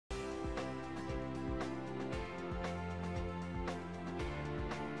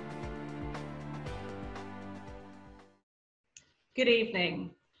Good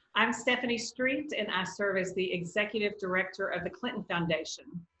evening. I'm Stephanie Street, and I serve as the Executive Director of the Clinton Foundation.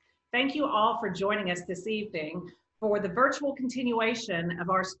 Thank you all for joining us this evening for the virtual continuation of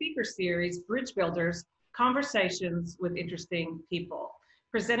our speaker series, Bridge Builders, Conversations with Interesting People,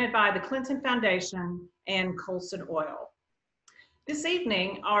 presented by the Clinton Foundation and Colson Oil. This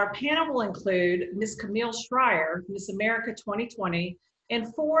evening, our panel will include Ms. Camille Schrier, Miss America 2020,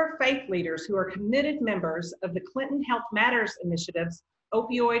 and 4 faith leaders who are committed members of the Clinton Health Matters Initiative's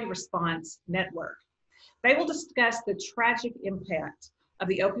Opioid Response Network. They will discuss the tragic impact of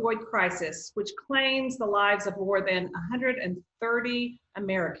the opioid crisis, which claims the lives of more than 130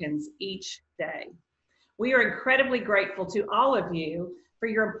 Americans each day. We are incredibly grateful to all of you for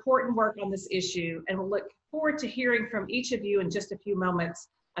your important work on this issue, and we'll look forward to hearing from each of you in just a few moments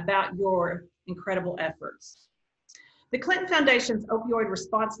about your incredible efforts. The Clinton Foundation's Opioid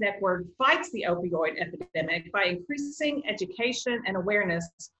Response Network fights the opioid epidemic by increasing education and awareness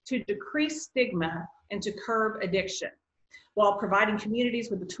to decrease stigma and to curb addiction, while providing communities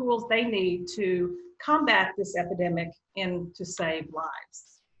with the tools they need to combat this epidemic and to save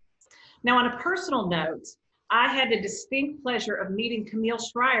lives. Now, on a personal note, I had the distinct pleasure of meeting Camille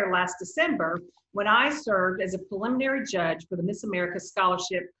Schrier last December when I served as a preliminary judge for the Miss America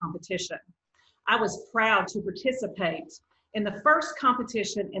Scholarship Competition. I was proud to participate in the first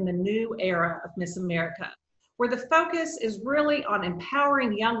competition in the new era of Miss America, where the focus is really on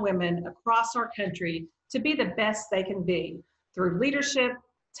empowering young women across our country to be the best they can be through leadership,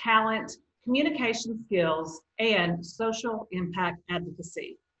 talent, communication skills, and social impact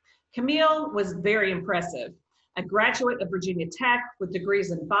advocacy. Camille was very impressive. A graduate of Virginia Tech with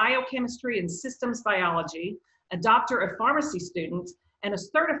degrees in biochemistry and systems biology, a doctor of pharmacy student, and a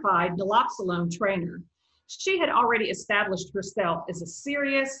certified naloxone trainer. She had already established herself as a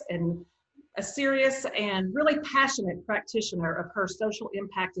serious and really passionate practitioner of her social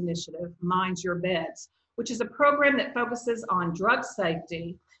impact initiative, Mind Your Beds, which is a program that focuses on drug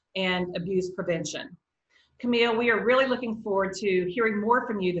safety and abuse prevention. Camille, we are really looking forward to hearing more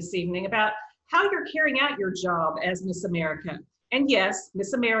from you this evening about how you're carrying out your job as Miss America. And yes,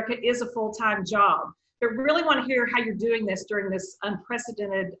 Miss America is a full-time job, but really want to hear how you're doing this during this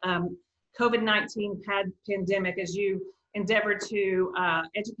unprecedented COVID-19 pandemic as you endeavor to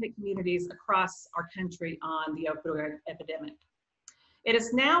educate communities across our country on the opioid epidemic. It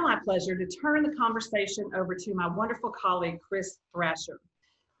is now my pleasure to turn the conversation over to my wonderful colleague, Chris Thrasher.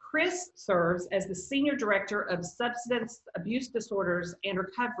 Chris serves as the Senior Director of Substance Abuse Disorders and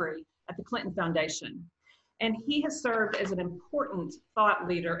Recovery at the Clinton Foundation. And he has served as an important thought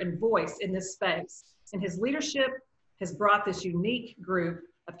leader and voice in this space. And his leadership has brought this unique group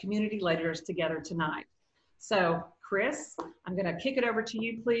of community leaders together tonight. So, Chris, I'm going to kick it over to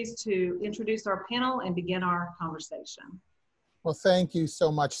you, please, to introduce our panel and begin our conversation. Well, thank you so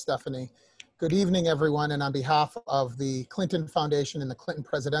much, Stephanie. Good evening, everyone. And on behalf of the Clinton Foundation and the Clinton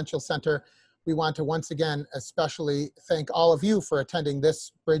Presidential Center, we want to once again especially thank all of you for attending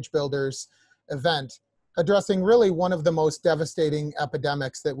this Bridge Builders event, addressing really one of the most devastating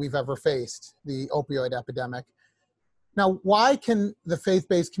epidemics that we've ever faced, the opioid epidemic. Now, why can the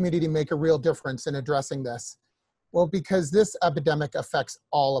faith-based community make a real difference in addressing this? Well, because this epidemic affects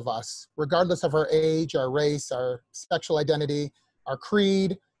all of us, regardless of our age, our race, our sexual identity, our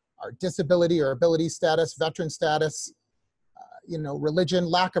creed, our disability or ability status, veteran status, religion,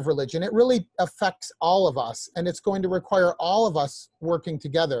 lack of religion. It really affects all of us, and it's going to require all of us working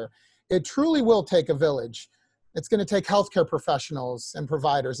together. It truly will take a village. It's going to take healthcare professionals and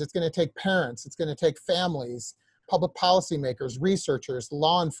providers. It's going to take parents. It's going to take families, public policymakers, researchers,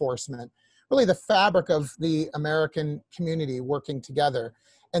 law enforcement, really the fabric of the American community working together.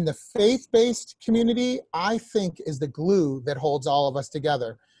 And the faith-based community, I think, is the glue that holds all of us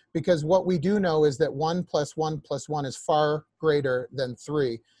together. Because what we do know is that 1 + 1 + 1 is far greater than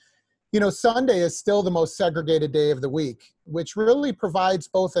 3. Sunday is still the most segregated day of the week, which really provides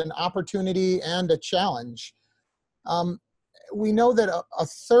both an opportunity and a challenge. We know that a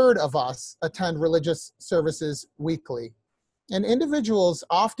third of us attend religious services weekly, and individuals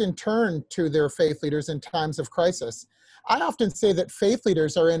often turn to their faith leaders in times of crisis. I often say that faith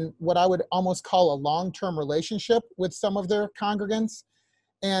leaders are in what I would almost call a long-term relationship with some of their congregants.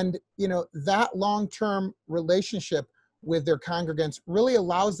 And, that long-term relationship with their congregants really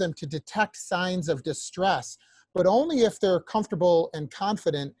allows them to detect signs of distress, but only if they're comfortable and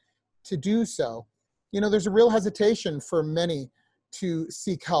confident to do so. There's a real hesitation for many to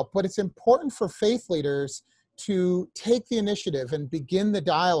seek help, but it's important for faith leaders to take the initiative and begin the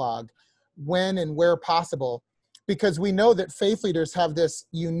dialogue when and where possible, because we know that faith leaders have this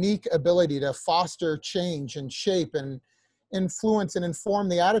unique ability to foster change and shape and influence and inform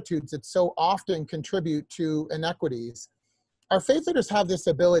the attitudes that so often contribute to inequities. Our faith leaders have this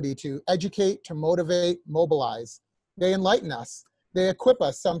ability to educate, to motivate, mobilize. They enlighten us. They equip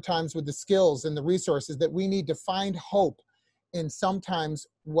us sometimes with the skills and the resources that we need to find hope in sometimes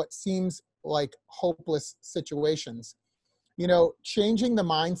what seems like hopeless situations. You know, changing the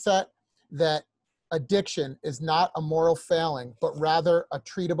mindset that addiction is not a moral failing, but rather a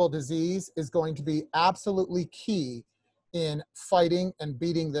treatable disease is going to be absolutely key in fighting and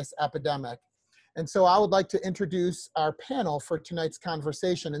beating this epidemic. And so I would like to introduce our panel for tonight's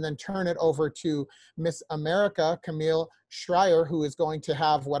conversation and then turn it over to Miss America, Camille Schrier, who is going to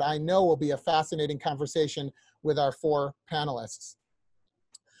have what I know will be a fascinating conversation with our 4 panelists.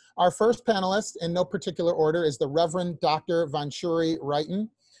 Our first panelist, in no particular order, is the Reverend Dr. Vanshuri Wrighton.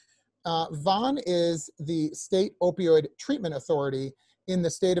 Von is the State Opioid Treatment Authority in the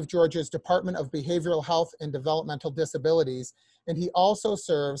state of Georgia's Department of Behavioral Health and Developmental Disabilities, and he also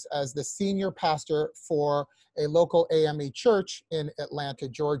serves as the senior pastor for a local AME church in Atlanta,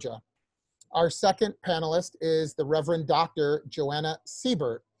 Georgia. Our second panelist is the Reverend Dr. Joanna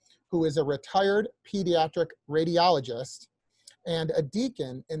Siebert, who is a retired pediatric radiologist and a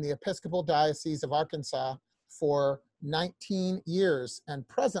deacon in the Episcopal Diocese of Arkansas for 19 years and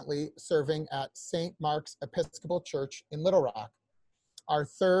presently serving at St. Mark's Episcopal Church in Little Rock. Our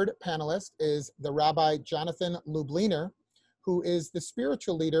third panelist is the Rabbi Jonathan Lubliner, who is the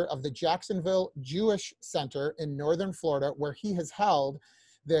spiritual leader of the Jacksonville Jewish Center in Northern Florida, where he has held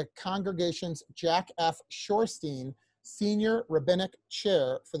the congregation's Jack F. Shorstein Senior Rabbinic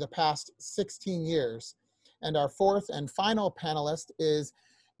Chair for the past 16 years. And our fourth and final panelist is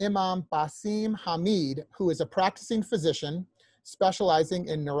Imam Basim Hamid, who is a practicing physician specializing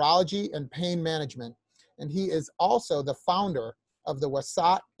in neurology and pain management. And he is also the founder of the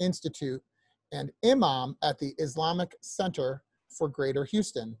Wasat Institute and Imam at the Islamic Center for Greater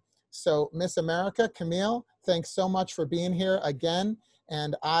Houston. So Miss America, Camille, thanks so much for being here again.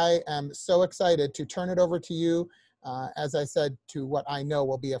 And I am so excited to turn it over to you, as I said, to what I know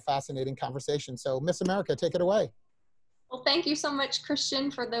will be a fascinating conversation. So Miss America, take it away. Well, thank you so much, Christian,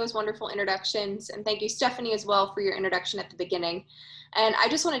 for those wonderful introductions. And thank you, Stephanie, as well, for your introduction at the beginning. And I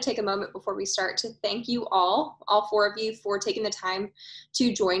just want to take a moment before we start to thank you all 4 of you, for taking the time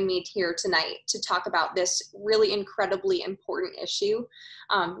to join me here tonight to talk about this really incredibly important issue.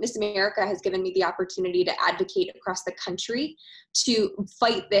 Miss America has given me the opportunity to advocate across the country to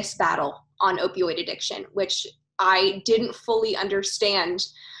fight this battle on opioid addiction, which I didn't fully understand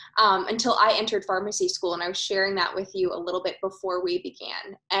until I entered pharmacy school, and I was sharing that with you a little bit before we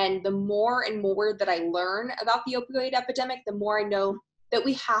began. And the more and more that I learn about the opioid epidemic, the more I know that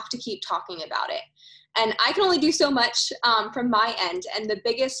we have to keep talking about it. And I can only do so much from my end. And the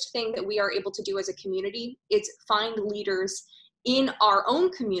biggest thing that we are able to do as a community is find leaders in our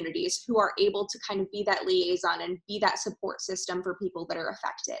own communities who are able to kind of be that liaison and be that support system for people that are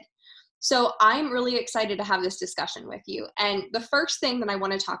affected. So I'm really excited to have this discussion with you. And the first thing that I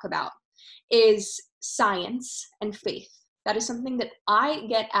want to talk about is science and faith. That is something that I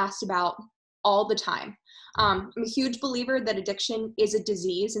get asked about all the time. I'm a huge believer that addiction is a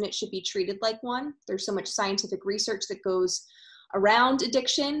disease and it should be treated like one. There's so much scientific research that goes around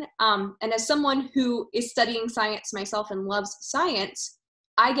addiction. And as someone who is studying science myself and loves science,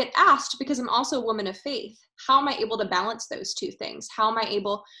 I get asked, because I'm also a woman of faith, how am I able to balance those two things? How am I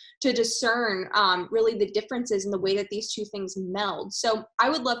able to discern really the differences in the way that these two things meld? So I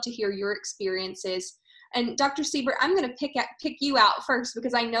would love to hear your experiences. And Dr. Siebert, I'm going to pick you out first,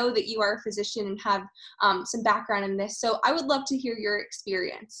 because I know that you are a physician and have some background in this. So I would love to hear your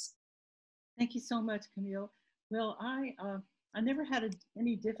experience. Thank you so much, Camille. Well, I never had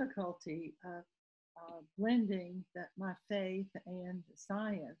any difficulty blending my faith and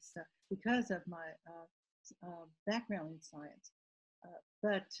science because of my background in science.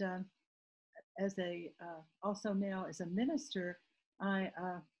 But as also now as a minister, I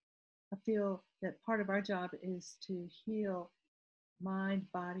feel that part of our job is to heal mind,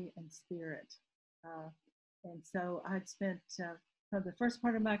 body, and spirit. And so I'd spent the first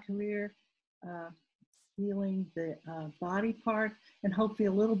part of my career healing the body part, and hopefully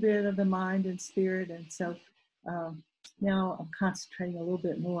a little bit of the mind and spirit. And so now I'm concentrating a little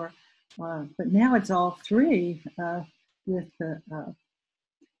bit more, but now it's all three with the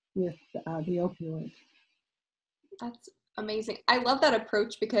opioid. That's amazing. I love that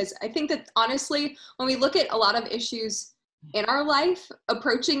approach, because I think that honestly, when we look at a lot of issues in our life,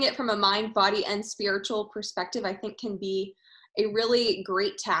 approaching it from a mind, body, and spiritual perspective, I think can be a really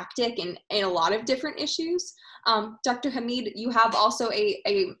great tactic in a lot of different issues. Dr. Hamid, you have also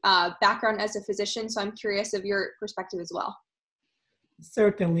a background as a physician, so I'm curious of your perspective as well.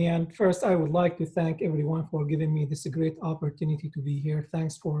 Certainly, and first I would like to thank everyone for giving me this great opportunity to be here.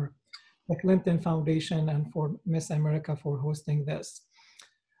 Thanks for the Clinton Foundation and for Miss America for hosting this.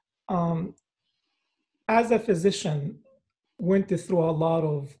 As a physician, went through a lot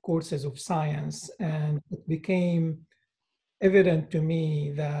of courses of science, and it became evident to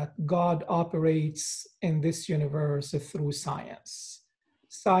me that God operates in this universe through science.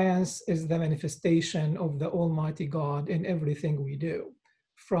 Science is the manifestation of the Almighty God in everything we do,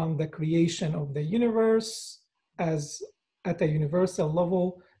 from the creation of the universe as at a universal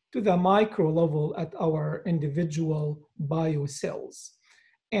level to the micro level at our individual biocells.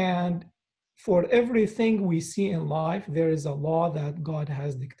 And for everything we see in life, there is a law that God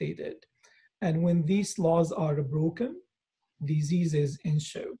has dictated. And when these laws are broken, diseases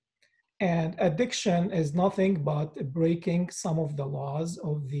ensue. And addiction is nothing but breaking some of the laws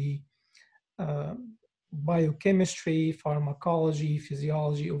of the biochemistry, pharmacology,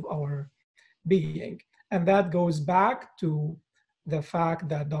 physiology of our being. And that goes back to the fact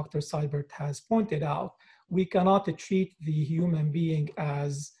that Dr. Seibert has pointed out. We cannot treat the human being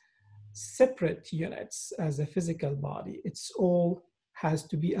as separate units, as a physical body. It's all has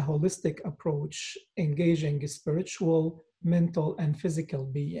to be a holistic approach, engaging spiritual, mental, and physical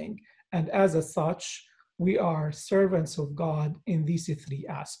being. And as such, we are servants of God in these three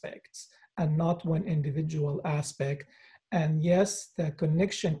aspects and not one individual aspect. And yes, the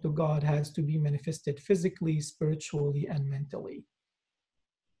connection to God has to be manifested physically, spiritually, and mentally.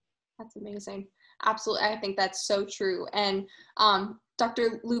 That's amazing. Absolutely. I think that's so true. And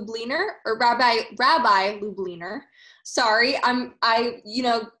Dr. Lubliner, or Rabbi Lubliner, sorry, I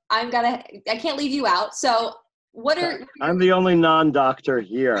can't leave you out. So I'm the only non-doctor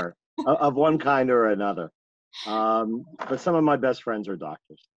here of one kind or another. But some of my best friends are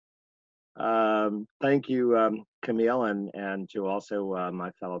doctors. Thank you, Camille, and to also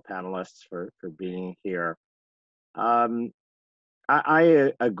my fellow panelists for being here.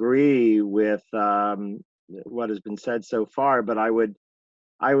 I agree with what has been said so far, but I would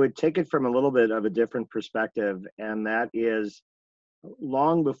take it from a little bit of a different perspective, and that is,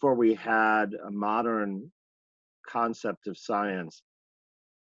 long before we had a modern concept of science,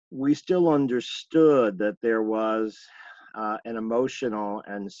 we still understood that there was an emotional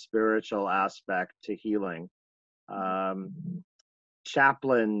and spiritual aspect to healing.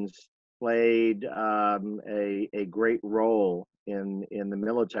 Chaplains played a great role in the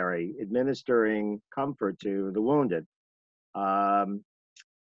military, administering comfort to the wounded.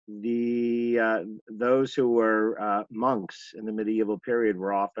 Those who were monks in the medieval period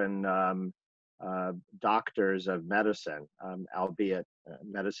were often doctors of medicine, albeit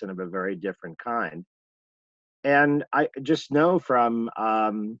medicine of a very different kind. And I just know from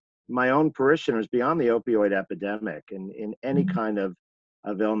my own parishioners, beyond the opioid epidemic and in any kind of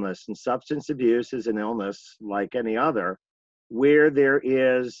illness, and substance abuse is an illness like any other, where there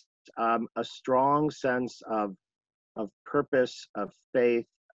is a strong sense of purpose, of faith,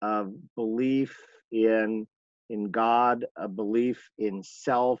 of belief in God, a belief in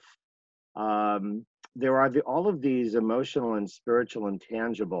self. There are all of these emotional and spiritual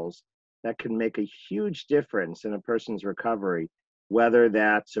intangibles that can make a huge difference in a person's recovery, whether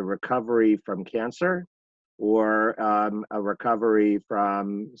that's a recovery from cancer or a recovery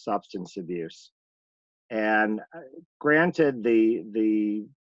from substance abuse. And granted, the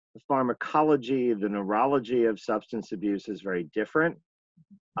pharmacology, the neurology of substance abuse is very different.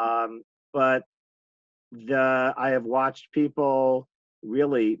 But I have watched people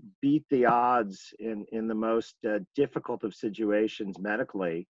really beat the odds in the most difficult of situations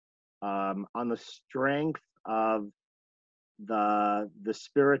medically on the strength of the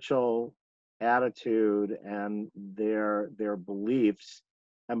spiritual attitude and their beliefs.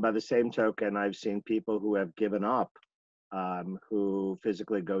 And by the same token, I've seen people who have given up, who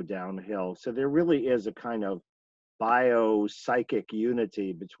physically go downhill. So there really is a kind of biopsychic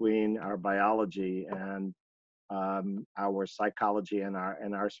unity between our biology and our psychology and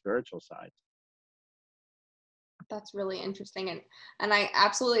our spiritual side. That's really interesting. And I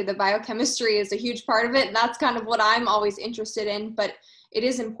absolutely, the biochemistry is a huge part of it. And that's kind of what I'm always interested in, but it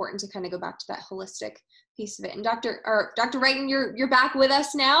is important to kind of go back to that holistic piece of it. And Dr. Wrighton, you're back with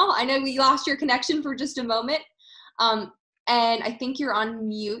us now. I know we lost your connection for just a moment. And I think you're on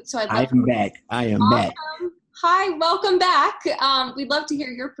mute. So I am back. I am back. Hi, welcome back. We'd love to hear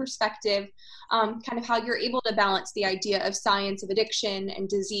your perspective, kind of how you're able to balance the idea of science of addiction and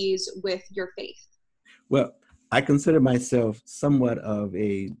disease with your faith. Well, I consider myself somewhat of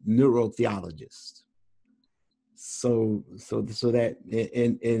a neurotheologist. So that,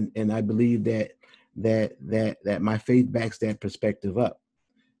 and I believe that my faith backs that perspective up,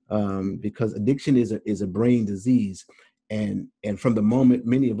 because addiction is a brain disease, and from the moment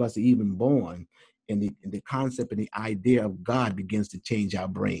many of us are even born, and the concept and the idea of God begins to change our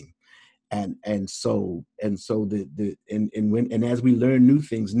brain. And so as we learn new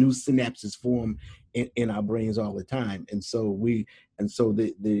things, new synapses form in our brains all the time. And so we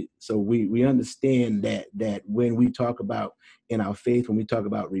understand that when we talk about in our faith, when we talk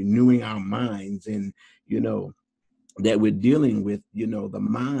about renewing our minds, and that we're dealing with, the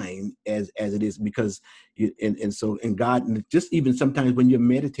mind as it is, because and God, and just even sometimes when you're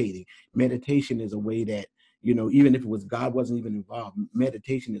meditating, meditation is a way that, even if it was God wasn't even involved,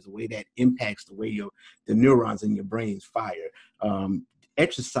 meditation is a way that impacts the way the neurons in your brains fire.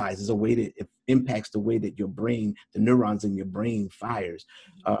 Exercise is a way that it impacts the way that the neurons in your brain fires.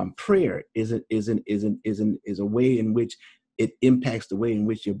 Prayer is a way in which it impacts the way in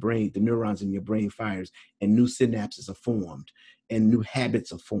which the neurons in your brain fires, and new synapses are formed, and new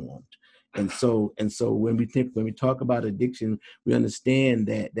habits are formed. And so when we talk about addiction, we understand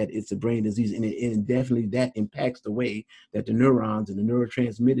that it's a brain disease, and definitely that impacts the way that the neurons and the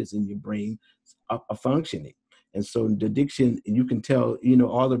neurotransmitters in your brain are functioning. And so the addiction, you can tell,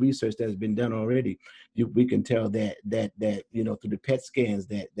 all the research that has been done already, we can tell that through the PET scans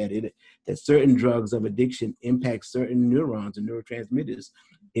that certain drugs of addiction impact certain neurons and neurotransmitters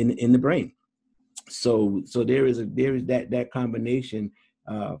in the brain. So there is that combination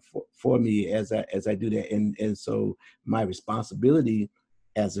for me as I do that, and so my responsibility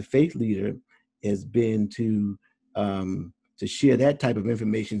as a faith leader has been to share that type of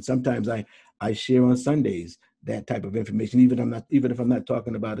information. Sometimes I share on Sundays that type of information, even if I'm not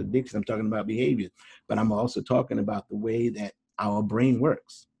talking about addiction, I'm talking about behavior, but I'm also talking about the way that our brain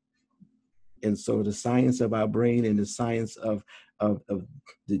works. And so the science of our brain and the science of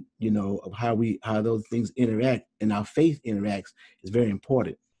the, of how those things interact and our faith interacts is very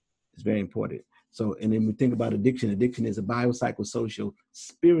important. It's very important. So, and then we think about addiction. Addiction is a biopsychosocial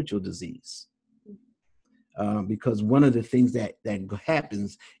spiritual disease. Because one of the things that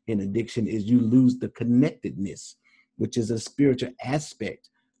happens in addiction is you lose the connectedness, which is a spiritual aspect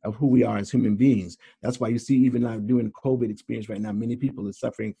of who we are as human beings. That's why you see, even like during the COVID experience right now, many people are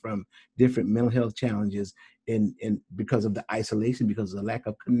suffering from different mental health challenges and because of the isolation, because of the lack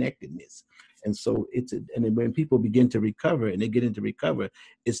of connectedness. And so and when people begin to recover and they get into recover,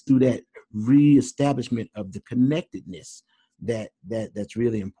 it's through that reestablishment of the connectedness that's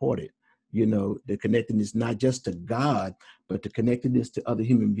really important. The connectedness, not just to God, but the connectedness to other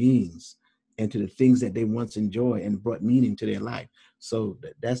human beings and to the things that they once enjoyed and brought meaning to their life. So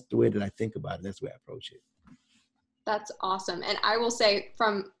that's the way that I think about it. That's the way I approach it. That's awesome. And I will say,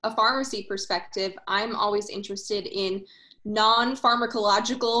 from a pharmacy perspective, I'm always interested in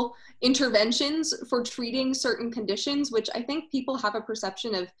non-pharmacological interventions for treating certain conditions, which I think people have a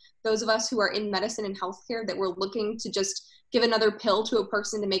perception of, those of us who are in medicine and healthcare, that we're looking to just give another pill to a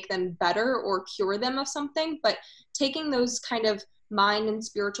person to make them better or cure them of something. But taking those kind of mind and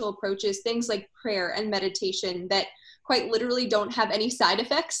spiritual approaches, things like prayer and meditation that quite literally don't have any side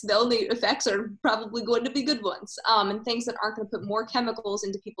effects. The only effects are probably going to be good ones, and things that aren't going to put more chemicals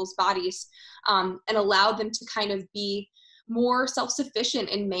into people's bodies, and allow them to kind of be more self-sufficient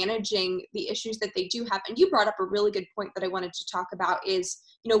in managing the issues that they do have. And you brought up a really good point that I wanted to talk about is,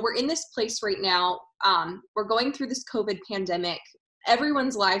 we're in this place right now. We're going through this COVID pandemic.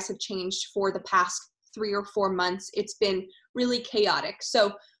 Everyone's lives have changed for the past 3 or 4 months. It's been really chaotic.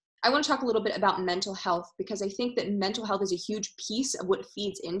 So I want to talk a little bit about mental health, because I think that mental health is a huge piece of what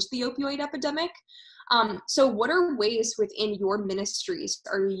feeds into the opioid epidemic. So what are ways within your ministries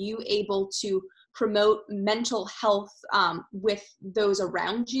are you able to promote mental health with those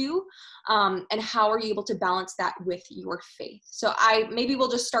around you? And how are you able to balance that with your faith? So maybe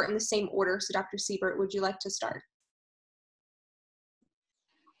we'll just start in the same order. So Dr. Siebert, would you like to start?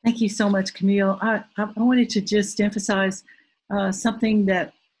 Thank you so much, Camille. I wanted to just emphasize something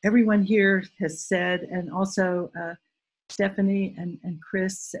that everyone here has said, and also Stephanie and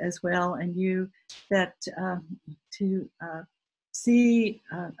Chris as well, and you, that to see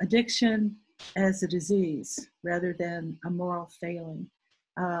addiction as a disease rather than a moral failing.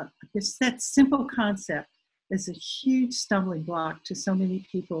 Just that simple concept is a huge stumbling block to so many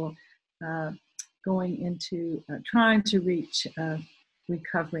people going into trying to reach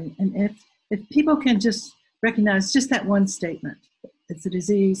recovery. And if people can just recognize just that one statement, it's a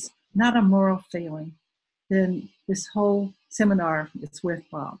disease, not a moral failing, then this whole seminar is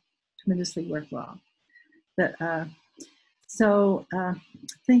worthwhile, tremendously worthwhile.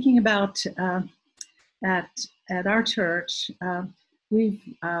 Thinking about at our church, we've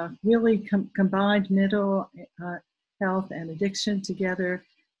really combined mental health and addiction together,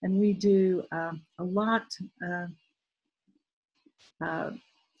 and we do a lot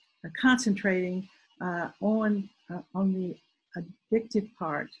concentrating on the addictive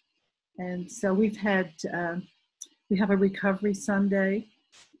part. And so we have a recovery Sunday.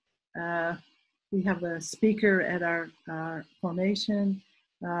 We have a speaker at our formation.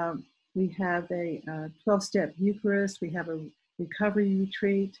 We have a 12-step Eucharist. We have a recovery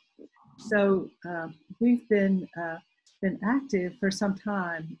retreat. So we've been active for some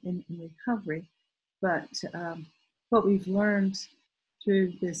time in recovery, but what we've learned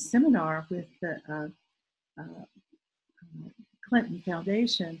through this seminar with the Clinton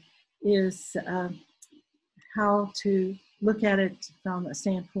Foundation is how to look at it from a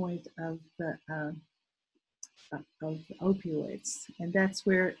standpoint of the of opioids, and that's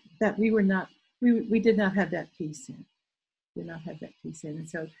where we did not have that piece in. And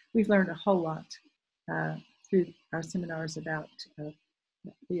so we've learned a whole lot through our seminars about the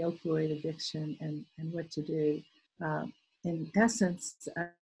opioid addiction and what to do. In essence,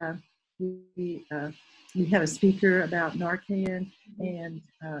 we have a speaker about Narcan, and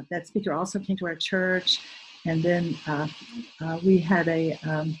that speaker also came to our church. And then we had a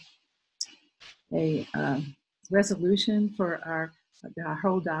resolution for our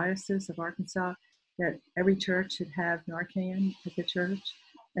whole diocese of Arkansas that every church should have Narcan at the church,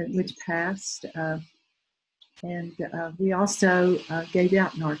 which passed. And we also gave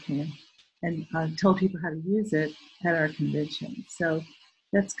out Narcan and told people how to use it at our convention. So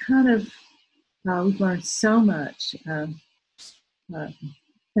that's kind of, we've learned so much. And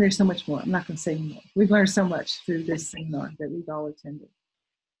there's so much more. I'm not going to say more. We've learned so much through this seminar that we've all attended.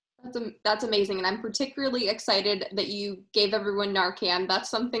 That's amazing. And I'm particularly excited that you gave everyone Narcan. That's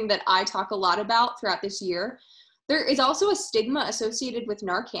something that I talk a lot about throughout this year. There is also a stigma associated with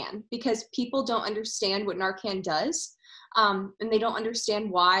Narcan because people don't understand what Narcan does. And they don't understand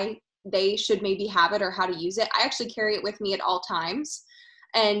why they should maybe have it or how to use it. I actually carry it with me at all times.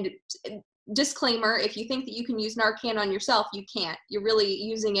 And disclaimer, if you think that you can use Narcan on yourself, you can't. You're really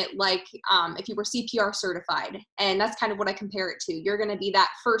using it like if you were CPR certified. And that's kind of what I compare it to. You're going to be that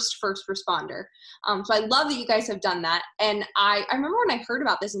first responder. So I love that you guys have done that. And I remember when I heard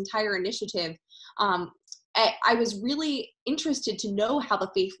about this entire initiative, I was really interested to know how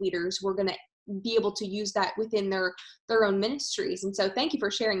the faith leaders were going to be able to use that within their own ministries. And so thank you for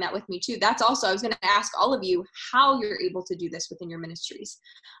sharing that with me too. That's also, I was going to ask all of you how you're able to do this within your ministries.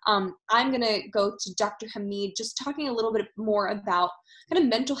 I'm going to go to Dr. Hamid, just talking a little bit more about kind of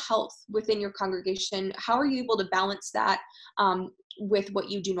mental health within your congregation. How are you able to balance that with what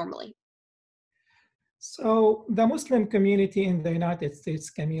you do normally? So the Muslim community in the United States,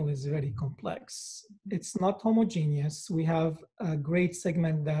 Camille, is very complex. It's not homogeneous. We have a great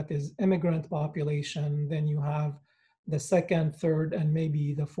segment that is immigrant population. Then you have the second, third, and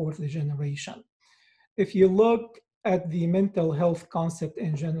maybe the fourth generation. If you look at the mental health concept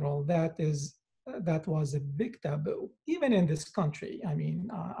in general, that was a big taboo, even in this country. I mean,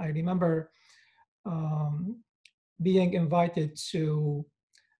 I remember being invited to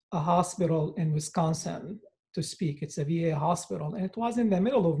a hospital in Wisconsin to speak. It's a VA hospital, and it was in the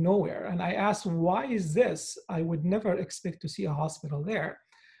middle of nowhere. And I asked, why is this? I would never expect to see a hospital there.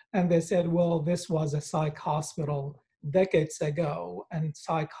 And they said, well, this was a psych hospital decades ago, and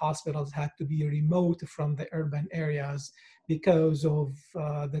psych hospitals had to be remote from the urban areas because of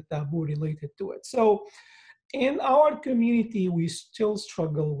the taboo related to it. So in our community, we still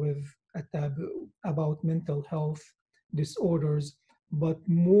struggle with a taboo about mental health disorders, but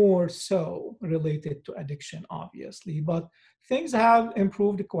more so related to addiction, obviously. But things have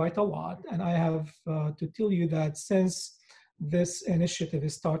improved quite a lot. And I have to tell you that since this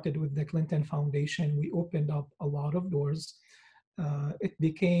initiative started with the Clinton Foundation, we opened up a lot of doors. It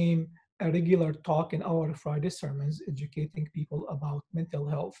became a regular talk in our Friday sermons, educating people about mental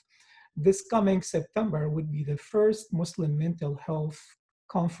health. This coming September would be the first Muslim mental health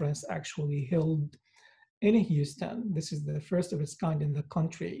conference actually held in Houston. This is the first of its kind in the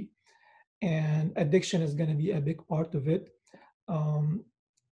country. And addiction is going to be a big part of it.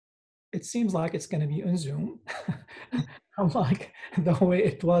 It seems like it's going to be on Zoom, unlike the way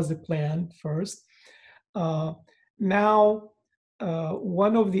it was planned first. Now,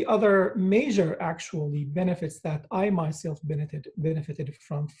 one of the other major actually benefits that I myself benefited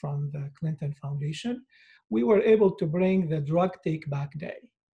from the Clinton Foundation, we were able to bring the drug take back day.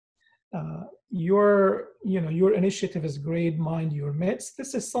 your initiative is great, mind your midst.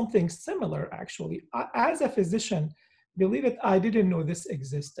 This is something similar, actually. As a physician, believe it, I didn't know this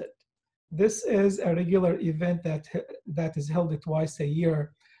existed. This is a regular event that is held twice a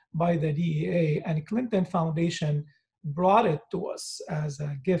year by the DEA, and Clinton Foundation brought it to us as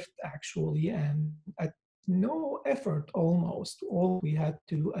a gift, actually, and at no effort almost. All we had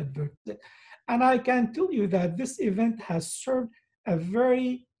to do advertise it. And I can tell you that this event has served a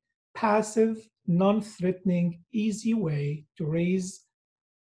very passive, non-threatening, easy way to raise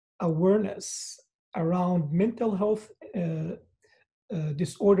awareness around mental health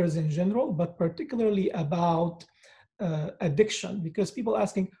disorders in general, but particularly about addiction, because people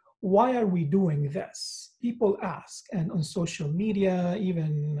asking, why are we doing this? People ask, and on social media,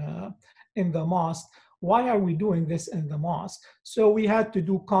 even in the mosque, why are we doing this in the mosque? So we had to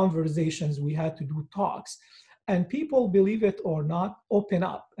do conversations, we had to do talks. And people, believe it or not, open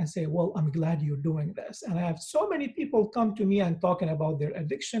up and say, well, I'm glad you're doing this. And I have so many people come to me and talking about their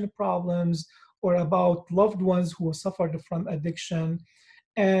addiction problems or about loved ones who suffered from addiction.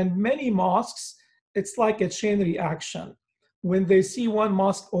 And many mosques, it's like a chain reaction. When they see one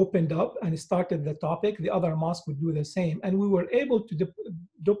mosque opened up and started the topic, the other mosque would do the same. And we were able to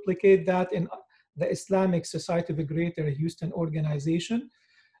duplicate that in the Islamic Society of the Greater Houston organization.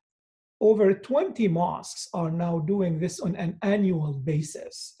 Over 20 mosques are now doing this on an annual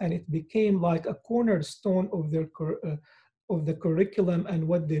basis, and it became like a cornerstone of their of the curriculum and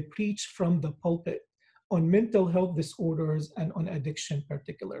what they preach from the pulpit on mental health disorders and on addiction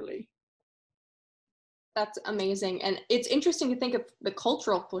particularly. That's amazing. And it's interesting to think of the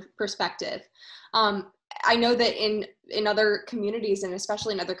cultural perspective. I know that in other communities, and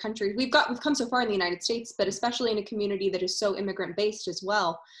especially in other countries, we've come so far in the United States, but especially in a community that is so immigrant based as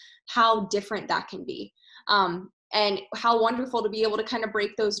well, how different that can be. And how wonderful to be able to kind of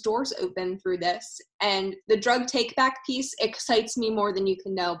break those doors open through this. And the drug take back piece excites me more than you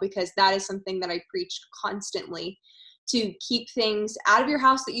can know, because that is something that I preach constantly, to keep things out of your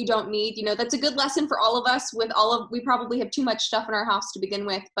house that you don't need. You know, that's a good lesson for all of us. We probably have too much stuff in our house to begin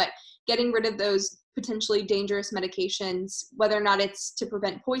with, but getting rid of those potentially dangerous medications, whether or not it's to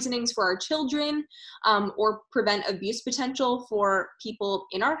prevent poisonings for our children, or prevent abuse potential for people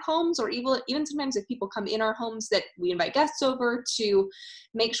in our homes, or even sometimes if people come in our homes that we invite guests over, to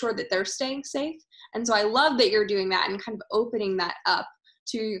make sure that they're staying safe. And so I love that you're doing that and kind of opening that up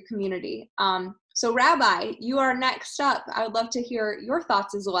to your community. So Rabbi, you are next up. I would love to hear your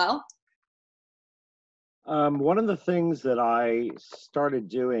thoughts as well. One of the things that I started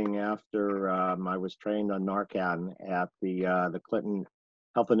doing after I was trained on Narcan at the Clinton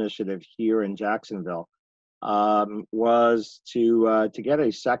Health Initiative here in Jacksonville was to get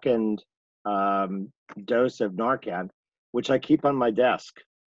a second dose of Narcan, which I keep on my desk,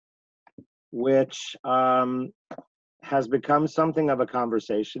 which has become something of a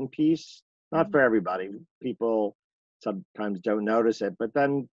conversation piece. Not for everybody. People sometimes don't notice it, but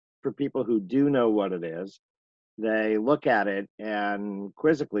then for people who do know what it is, they look at it and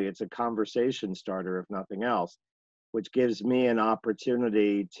quizzically, it's a conversation starter, if nothing else, which gives me an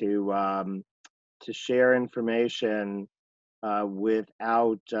opportunity to share information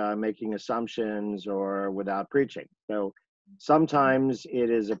without making assumptions or without preaching. So sometimes it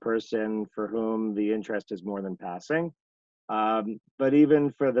is a person for whom the interest is more than passing. But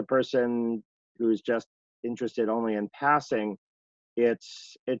even for the person who's just interested only in passing,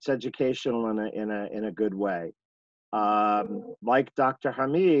 it's educational in a good way. Like Dr.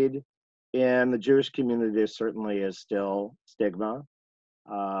 Hamid, in the Jewish community, there certainly is still stigma,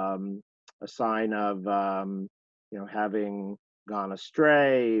 a sign of having gone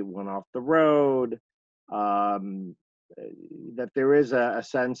astray, went off the road, that there is a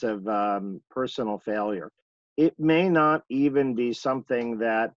sense of personal failure. It may not even be something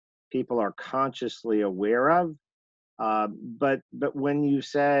that people are consciously aware of, but when you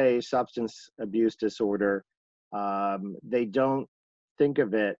say substance abuse disorder, they don't think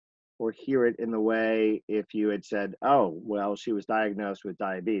of it or hear it in the way if you had said, oh, well, she was diagnosed with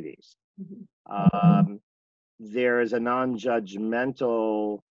diabetes. There is a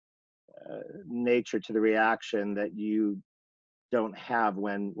non-judgmental nature to the reaction that you don't have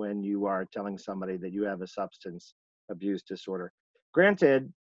when you are telling somebody that you have a substance abuse disorder.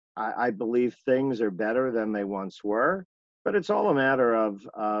 Granted, I believe things are better than they once were, but it's all a matter of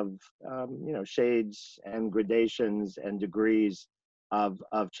shades and gradations and degrees of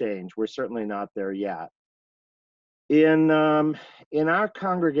change. We're certainly not there yet. In our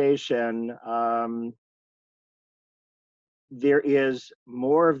congregation, there is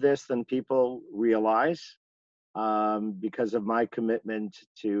more of this than people realize. because of my commitment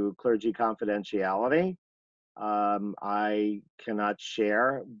to clergy confidentiality. I cannot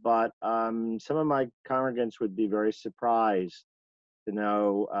share, but some of my congregants would be very surprised to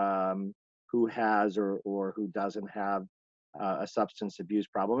know who has or who doesn't have a substance abuse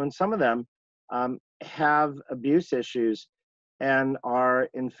problem. And some of them have abuse issues and are,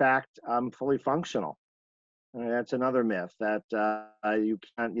 in fact, fully functional. That's another myth, that you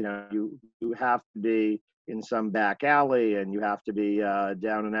can't, you have to be in some back alley and you have to be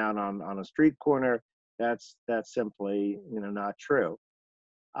down and out on a street corner. That's simply, not true.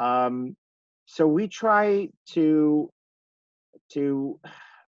 So we try to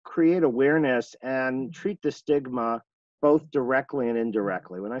create awareness and treat the stigma both directly and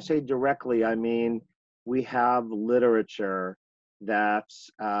indirectly. When I say directly, I mean we have literature that's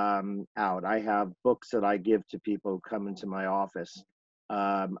out. I have books that I give to people who come into my office.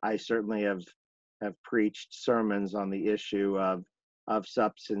 I certainly have preached sermons on the issue of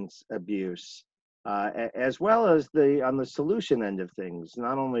substance abuse, as well as on the solution end of things,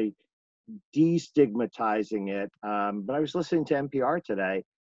 not only destigmatizing it, but I was listening to NPR today,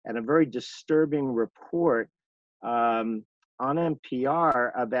 and a very disturbing report on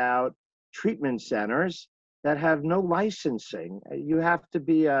NPR about treatment centers that have no licensing. You have to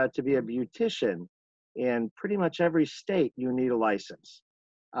be a beautician in pretty much every state. You need a license,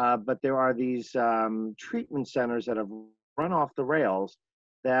 but there are these treatment centers that have run off the rails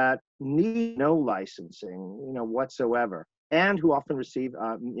that need no licensing, whatsoever, and who often receive,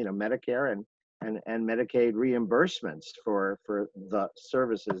 Medicare and Medicaid reimbursements for the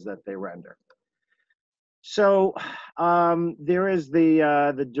services that they render. So there is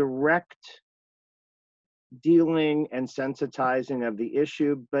the direct dealing and sensitizing of the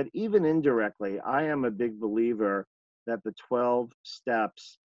issue, but even indirectly, I am a big believer that the 12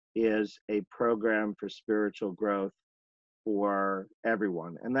 steps is a program for spiritual growth for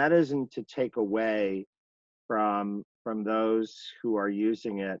everyone, and that isn't to take away from those who are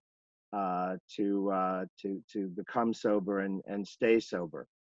using it to become sober and stay sober.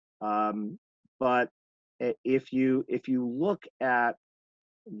 But if you look at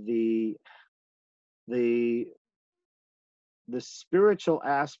the spiritual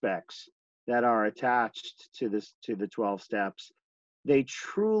aspects that are attached to the 12 steps, they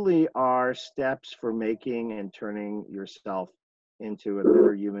truly are steps for making and turning yourself into a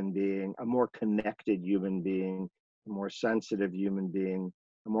better human being, a more connected human being, a more sensitive human being,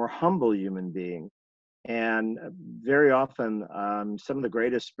 a more humble human being. And very often, some of the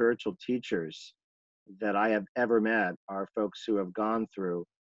greatest spiritual teachers that I have ever met are folks who have gone through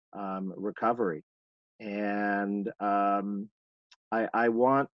recovery. And I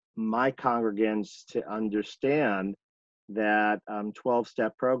want my congregants to understand that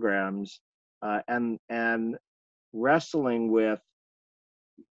 12-step programs and wrestling with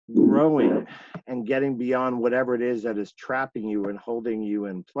growing and getting beyond whatever it is that is trapping you and holding you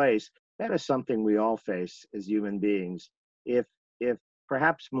in place, that is something we all face as human beings. If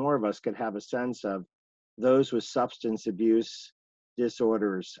perhaps more of us could have a sense of those with substance abuse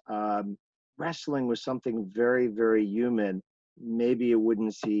disorders wrestling with something very, very human, maybe it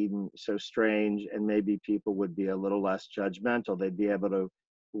wouldn't seem so strange, and maybe people would be a little less judgmental. They'd be able to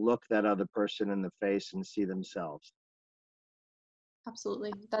look that other person in the face and see themselves.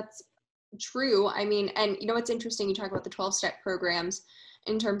 Absolutely. That's true. I mean, and it's interesting, you talk about the 12-step programs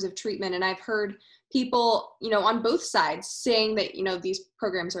in terms of treatment, and I've heard people, on both sides saying that, these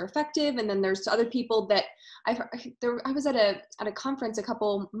programs are effective. And then there's other people that I was at a conference a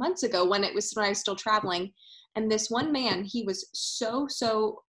couple months ago when I was still traveling. And this one man, he was so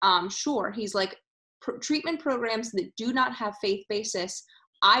sure. He's like, treatment programs that do not have faith basis,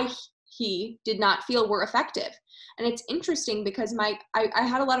 he did not feel were effective. And it's interesting because I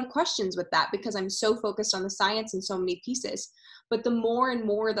had a lot of questions with that because I'm so focused on the science and so many pieces. But the more and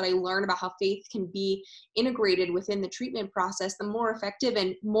more that I learn about how faith can be integrated within the treatment process, the more effective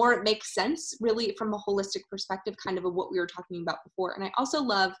and more it makes sense really from a holistic perspective, kind of what we were talking about before. And I also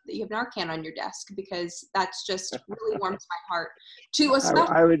love that you have Narcan on your desk because that's just really warms my heart to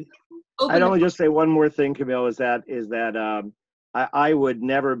especially. I'd only just say one more thing, Camille, is that I would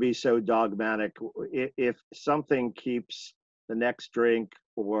never be so dogmatic. If something keeps the next drink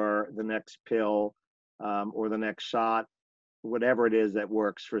or the next pill or the next shot, whatever it is that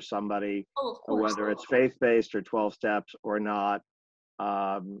works for somebody, whether it's faith-based or 12 steps or not,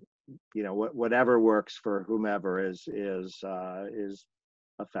 whatever works for whomever is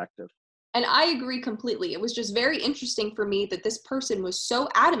effective. And I agree completely. It was just very interesting for me that this person was so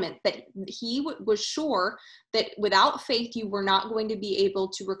adamant that he was sure that without faith, you were not going to be able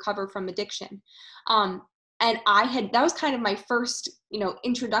to recover from addiction. And that was kind of my first,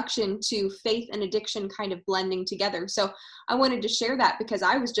 introduction to faith and addiction kind of blending together. So I wanted to share that because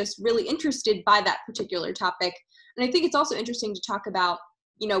I was just really interested by that particular topic. And I think it's also interesting to talk about,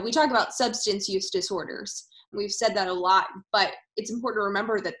 we talk about substance use disorders. We've said that a lot, but it's important to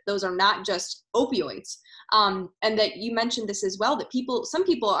remember that those are not just opioids. And that you mentioned this as well, that some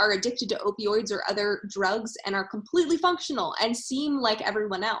people are addicted to opioids or other drugs and are completely functional and seem like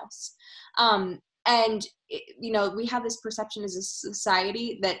everyone else. And, we have this perception as a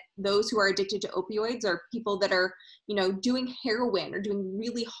society that those who are addicted to opioids are people that are, doing heroin or doing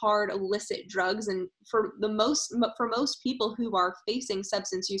really hard illicit drugs. And for most people who are facing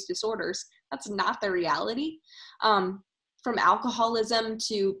substance use disorders, that's not the reality. From alcoholism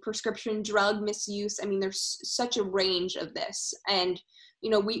to prescription drug misuse. I mean, there's such a range of this. And,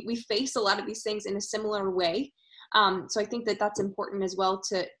 we face a lot of these things in a similar way. So I think that that's important as well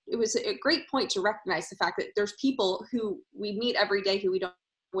it was a great point to recognize the fact that there's people who we meet every day who we don't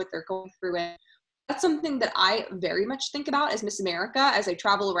know what they're going through. And that's something that I very much think about as Miss America, as I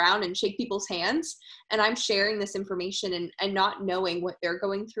travel around and shake people's hands, and I'm sharing this information and not knowing what they're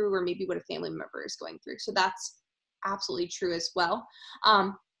going through or maybe what a family member is going through. So that's absolutely true as well.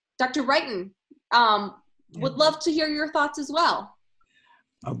 Dr. Wrighton, would love to hear your thoughts as well.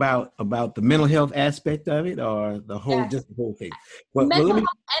 About the mental health aspect of it, or the whole, yes. Just the whole thing. Mental health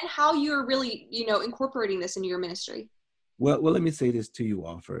and how you're really, incorporating this into your ministry. Well, let me say this to you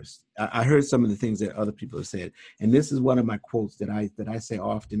all first. I heard some of the things that other people have said, and this is one of my quotes that I say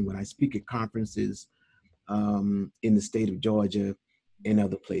often when I speak at conferences in the state of Georgia and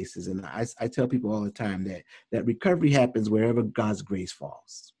other places. And I tell people all the time that recovery happens wherever God's grace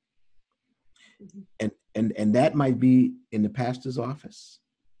falls. Mm-hmm. And that might be in the pastor's office.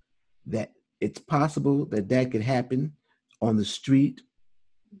 That it's possible that could happen on the street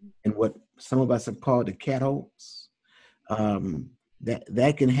and what some of us have called the cat holes.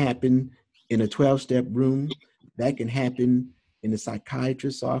 That can happen in a 12-step room. That can happen in a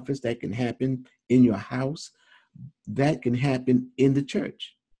psychiatrist's office. That can happen in your house. That can happen in the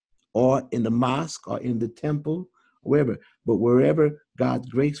church or in the mosque or in the temple, wherever. But wherever God's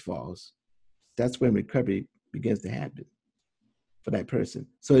grace falls, that's when recovery begins to happen for that person.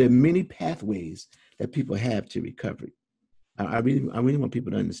 So there are many pathways that people have to recovery. I really want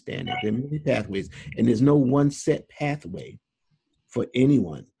people to understand that there are many pathways, and there's no one set pathway for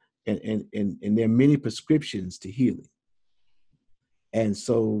anyone. And there are many prescriptions to healing. And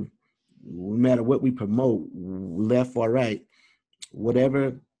so no matter what we promote, left or right,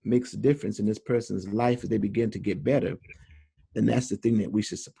 whatever makes a difference in this person's life as they begin to get better, then that's the thing that we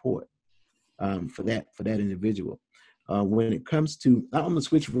should support for that individual. When it comes to, I'm going to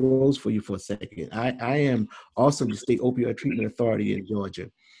switch roles for you for a second. I am also the State Opioid Treatment Authority in Georgia.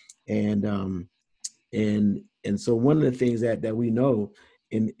 And so one of the things that we know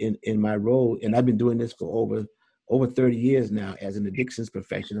in my role, and I've been doing this for over 30 years now as an addictions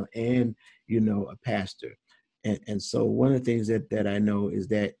professional and, a pastor. And so one of the things that I know is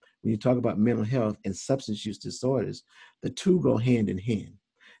that when you talk about mental health and substance use disorders, the two go hand in hand.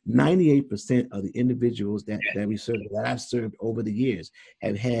 98% of the individuals that we serve, that I've served over the years,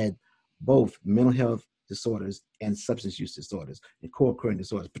 have had both mental health disorders and substance use disorders and co-occurring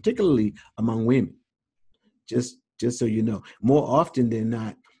disorders, particularly among women. Just so you know, more often than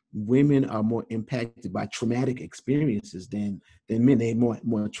not, women are more impacted by traumatic experiences than men. They have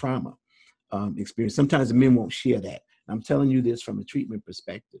more trauma experience. Sometimes the men won't share that. I'm telling you this from a treatment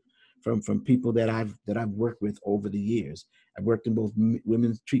perspective, from people that I've worked with over the years. I've worked in both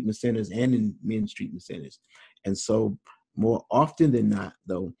women's treatment centers and in men's treatment centers. And so more often than not,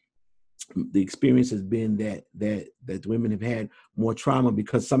 though, the experience has been that women have had more trauma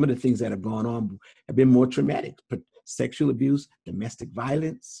because some of the things that have gone on have been more traumatic. Sexual abuse, domestic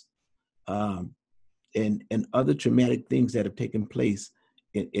violence, and other traumatic things that have taken place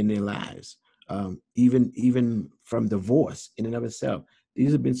in their lives. Even from divorce in and of itself.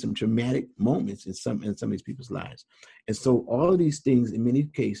 These have been some traumatic moments in some of these people's lives. And so all of these things, in many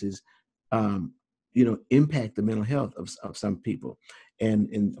cases, impact the mental health of some people.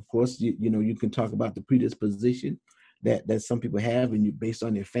 And of course, you can talk about the predisposition that some people have, and based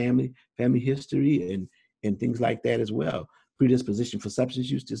on their family history and things like that as well. Predisposition for substance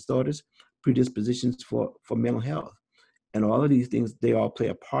use disorders, predispositions for mental health. And all of these things, they all play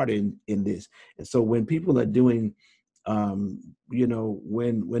a part in this. And so when people are doing,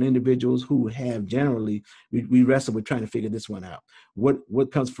 when individuals who have generally, we wrestle with trying to figure this one out.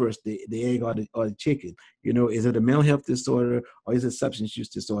 What comes first, the egg or the chicken? Is it a mental health disorder or is it substance use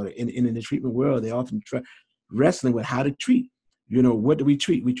disorder? And in the treatment world, they often wrestling with how to treat. You know, what do we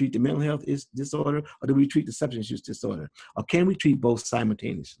treat? We treat the mental health disorder, or do we treat the substance use disorder? Or can we treat both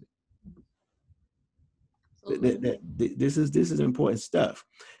simultaneously? This is important stuff,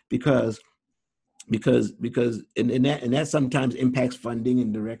 because that sometimes impacts funding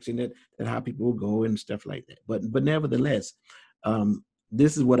and direction that how people will go and stuff like that. But nevertheless,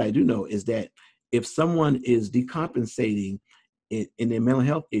 this is what I do know, is that if someone is decompensating in their mental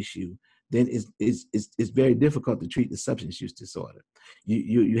health issue, then it's very difficult to treat the substance use disorder.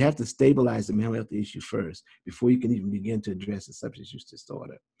 You have to stabilize the mental health issue first before you can even begin to address the substance use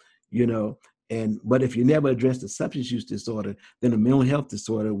disorder. You know, but if you never address the substance use disorder, then the mental health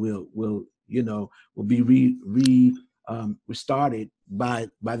disorder will be restarted by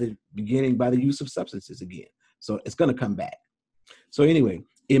the use of substances again. So it's going to come back. So anyway,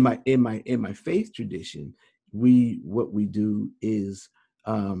 in my faith tradition, what we do is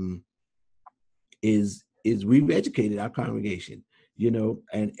we've educated our congregation, you know,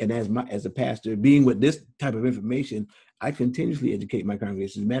 and as a pastor, being with this type of information, I continuously educate my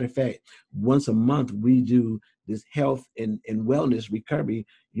congregation. As a matter of fact, once a month we do this health and wellness recovery,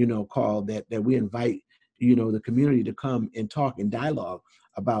 you know, call that we invite, you know, the community to come and talk and dialogue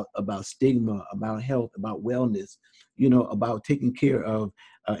about stigma, about health, about wellness, you know, about taking care of,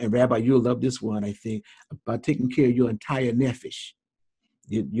 and Rabbi, you'll love this one, I think, about taking care of your entire nephesh.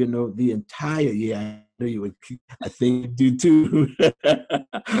 You know, the entire, I know you would, I think you do too.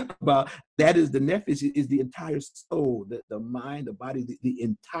 But that is the nephesh, is the entire soul, the mind, the body, the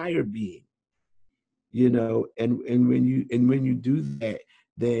entire being. You know, and when you do that,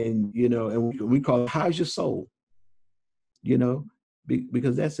 then, you know, and we call it, how's your soul? You know,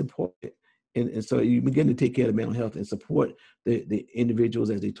 because that's important. And so you begin to take care of mental health and support the individuals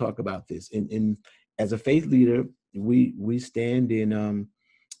as they talk about this. And as a faith leader, we stand in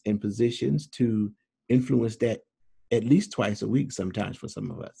positions to influence that at least twice a week, sometimes for some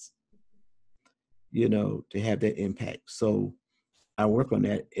of us, you know, to have that impact. So I work on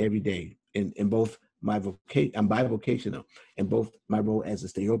that every day in both my vocation. I'm bivocational, in both my role as the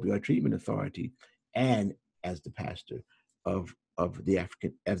State Opioid Treatment Authority and as the pastor of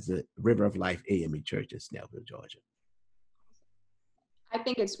the River of Life AME Church in Snellville, Georgia. I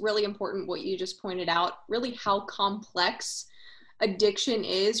think it's really important what you just pointed out, really how complex addiction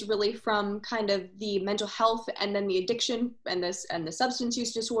is, really from kind of the mental health and then the addiction and the substance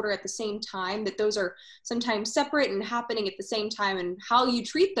use disorder at the same time, that those are sometimes separate and happening at the same time, and how you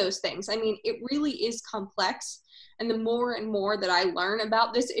treat those things. I mean, it really is complex. And the more and more that I learn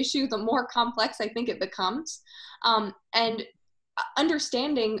about this issue, the more complex I think it becomes. And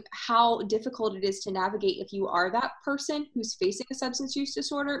understanding how difficult it is to navigate if you are that person who's facing a substance use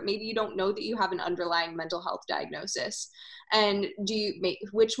disorder. Maybe you don't know that you have an underlying mental health diagnosis, and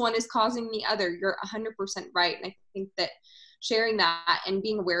which one is causing the other? You're 100% right. And I think that sharing that and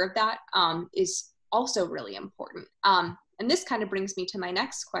being aware of that is also really important. And this kind of brings me to my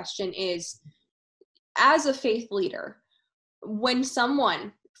next question is, as a faith leader, when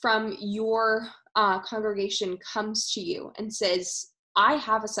someone from your congregation comes to you and says, I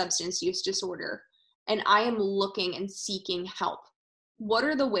have a substance use disorder and I am looking and seeking help, what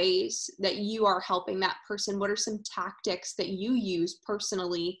are the ways that you are helping that person? What are some tactics that you use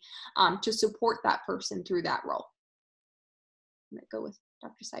personally to support that person through that role? I'm going to go with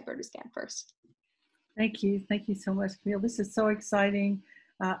Dr. Seibert again first. Thank you. Thank you so much, Camille. This is so exciting.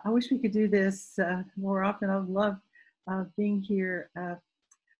 I wish we could do this more often. I love being here.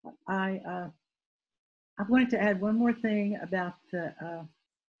 I wanted to add one more thing about the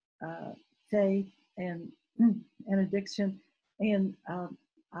faith and addiction. And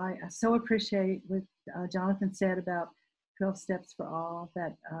I so appreciate what Jonathan said about 12 Steps for All,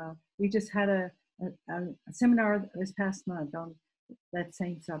 that we just had a seminar this past month on that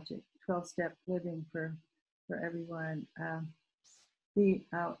same subject, 12-step living for everyone.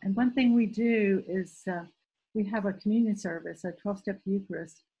 And one thing we do is we have a communion service, a 12-step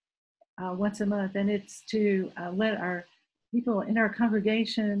Eucharist, once a month, and it's to let our people in our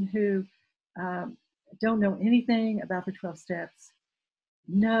congregation who don't know anything about the 12 steps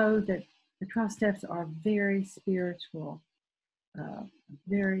know that the 12 steps are very spiritual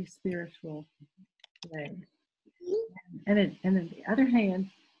way. And on the other hand,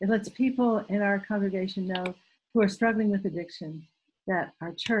 it lets people in our congregation know who are struggling with addiction that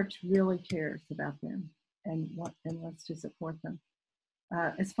our church really cares about them and wants to support them.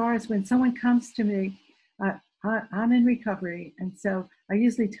 As far as when someone comes to me, I'm in recovery, and so I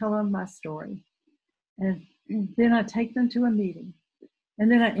usually tell them my story. And then I take them to a meeting, and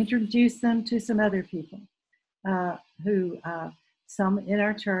then I introduce them to some other people who, some in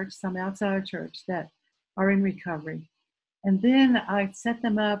our church, some outside our church, that are in recovery. And then I set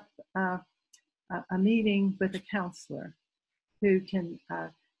them up a meeting with a counselor who can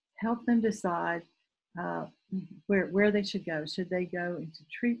help them decide where they should go. Should they go into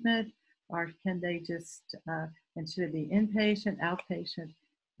treatment, or can they just, and should it be inpatient, outpatient,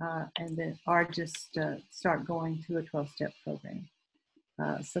 and then, or just start going to a 12-step program.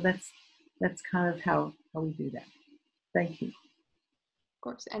 So that's kind of how we do that. Thank you. Of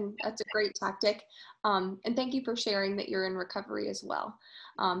course, and that's a great tactic. And thank you for sharing that you're in recovery as well.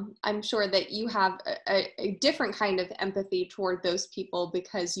 I'm sure that you have a different kind of empathy toward those people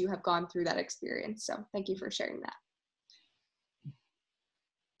because you have gone through that experience. So thank you for sharing that.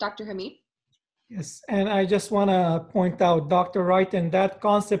 Dr. Hamid? Yes, and I just want to point out, Dr. Wright, and that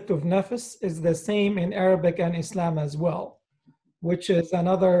concept of nafs is the same in Arabic and Islam as well, which is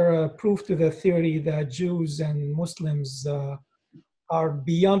another proof to the theory that Jews and Muslims are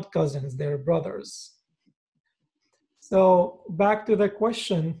beyond cousins, they're brothers. So back to the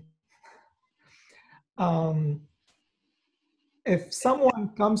question, if someone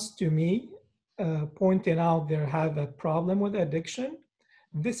comes to me pointing out they have a problem with addiction,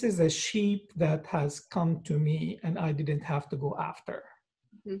 this is a sheep that has come to me and I didn't have to go after.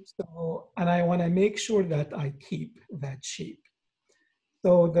 Mm-hmm. So, and I want to make sure that I keep that sheep.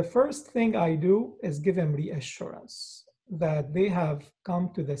 So the first thing I do is give them reassurance that they have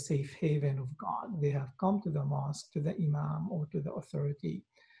come to the safe haven of God. They have come to the mosque, to the imam, or to the authority,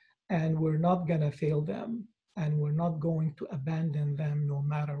 and we're not going to fail them, and we're not going to abandon them no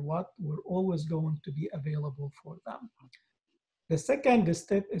matter what. We're always going to be available for them. The second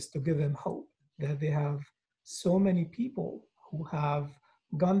step is to give them hope that they have so many people who have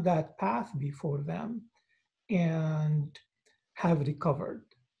gone that path before them and have recovered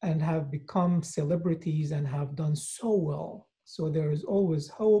and have become celebrities and have done so well. So there is always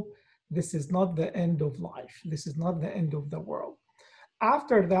hope. This is not the end of life. This is not the end of the world.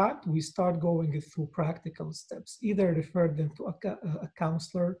 After that, we start going through practical steps, either refer them to a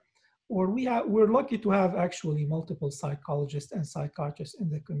counselor, or we're lucky to have actually multiple psychologists and psychiatrists in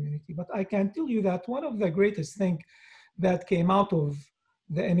the community. But I can tell you that one of the greatest things that came out of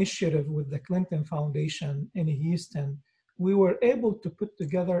the initiative with the Clinton Foundation in Houston, we were able to put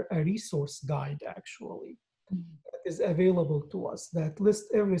together a resource guide actually that is available to us that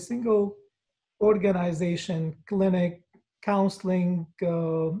lists every single organization, clinic, counseling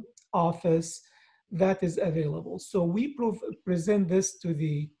office that is available. So we present this to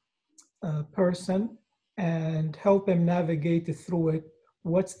the person and help them navigate through it.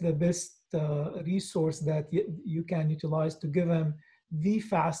 What's the best resource that you can utilize to give them the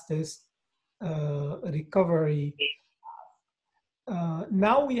fastest recovery?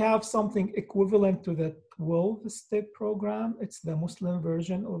 Now we have something equivalent to the 12-step program. It's the Muslim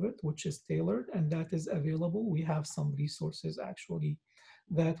version of it, which is tailored, and that is available. We have some resources actually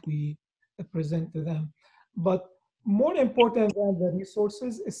that we present to them. But more important than the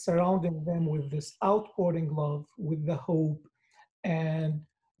resources is surrounding them with this outpouring love, with the hope, and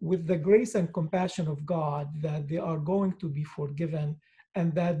with the grace and compassion of God that they are going to be forgiven,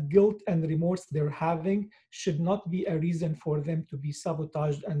 and that guilt and remorse they're having should not be a reason for them to be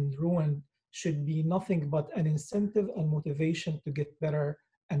sabotaged and ruined, should be nothing but an incentive and motivation to get better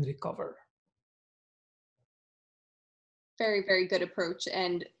and recover. Very, very good approach.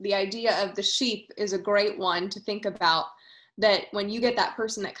 And the idea of the sheep is a great one to think about, that when you get that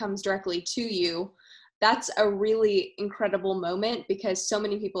person that comes directly to you, that's a really incredible moment because so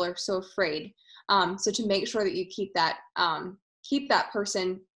many people are so afraid. So to make sure that you keep that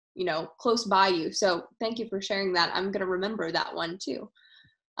person, you know, close by you. So thank you for sharing that. I'm going to remember that one too.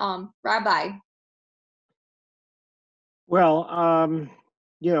 Rabbi. Well,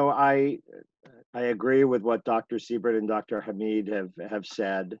 you know, I agree with what Dr. Siebert and Dr. Hamid have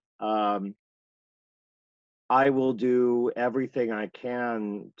said. I will do everything I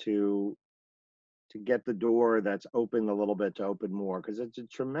can to get the door that's open a little bit to open more, because it's a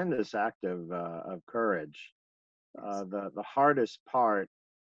tremendous act of courage. The hardest part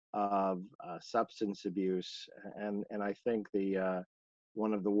of substance abuse, and I think the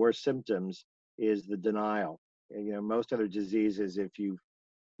one of the worst symptoms is the denial. You know, most other diseases, if you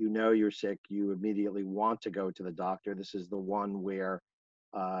know you're sick, you immediately want to go to the doctor. This is the one where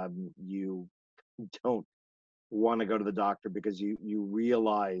you don't want to go to the doctor because you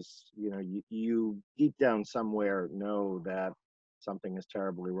realize, you know, you deep down somewhere know that something is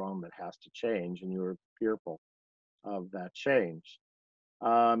terribly wrong that has to change, and you're fearful of that change.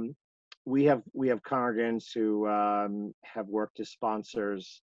 We have congregants who have worked as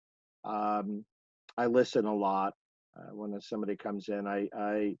sponsors. I listen a lot when somebody comes in.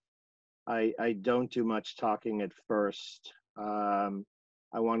 I I don't do much talking at first.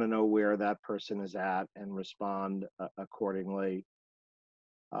 I want to know where that person is at and respond accordingly.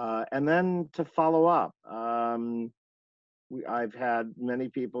 And then to follow up. I've had many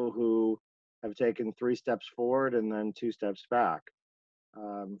people who have taken 3 steps forward and then 2 steps back.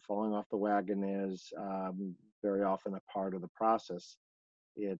 Falling off the wagon is very often a part of the process.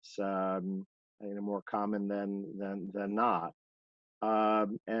 It's more common than not.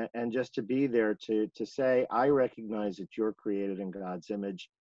 And just to be there to say, I recognize that you're created in God's image.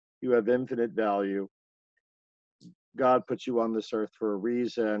 You have infinite value. God put you on this earth for a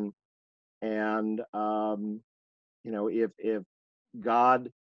reason. And if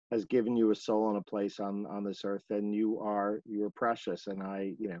God has given you a soul and a place on this earth, then you're precious. And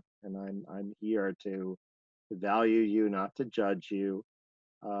I'm here to value you, not to judge you.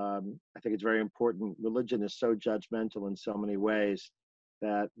 I think it's very important. Religion is so judgmental in so many ways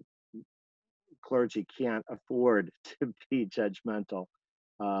that clergy can't afford to be judgmental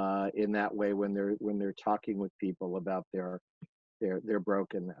in that way when they're talking with people about their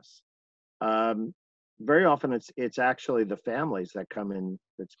brokenness. Very often it's actually the families that come in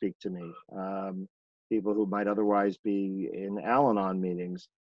that speak to me, people who might otherwise be in Al-Anon meetings,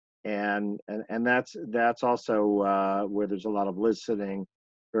 and that's also where there's a lot of listening.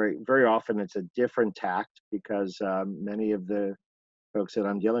 Very often it's a different tact because many of the folks that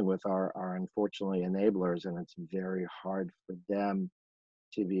I'm dealing with are unfortunately enablers, and it's very hard for them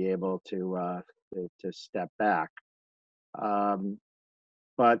to be able to step back.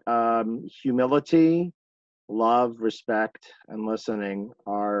 But humility, love, respect, and listening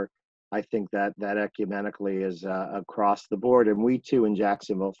are, I think that ecumenically is across the board. And we too in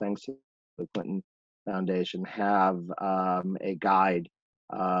Jacksonville, thanks to the Clinton Foundation, have a guide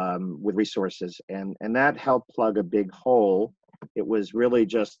with resources, and that helped plug a big hole. It was really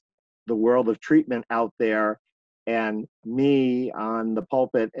just the world of treatment out there and me on the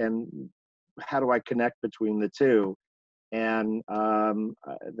pulpit, and how do I connect between the two? And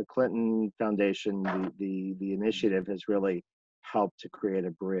the Clinton Foundation, the initiative has really helped to create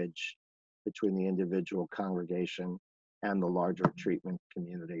a bridge between the individual congregation and the larger treatment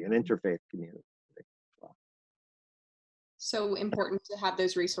community and interfaith community as well. So important to have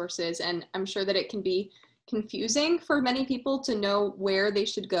those resources, and I'm sure that it can be confusing for many people to know where they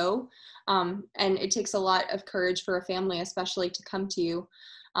should go, and it takes a lot of courage for a family especially to come to you.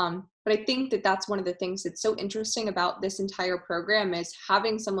 But I think that that's one of the things that's so interesting about this entire program is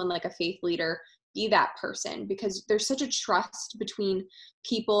having someone like a faith leader be that person, because there's such a trust between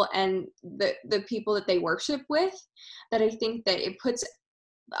people and the people that they worship with, that I think that it puts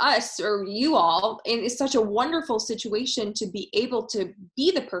us or you all in such a wonderful situation to be able to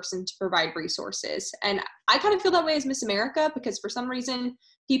be the person to provide resources. And I kind of feel that way as Miss America, because for some reason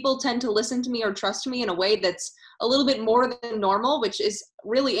people tend to listen to me or trust me in a way that's a little bit more than normal, which is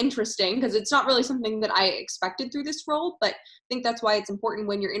really interesting because it's not really something that I expected through this role. But I think that's why it's important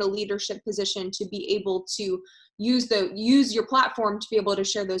when you're in a leadership position to be able to use your platform to be able to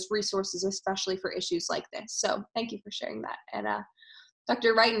share those resources, especially for issues like this. So thank you for sharing that. And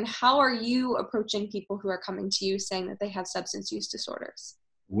Dr. Wrighton, how are you approaching people who are coming to you saying that they have substance use disorders?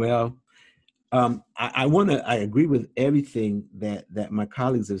 Well, I agree with everything that my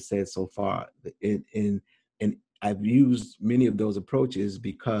colleagues have said so far, and I've used many of those approaches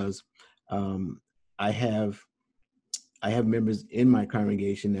because I have members in my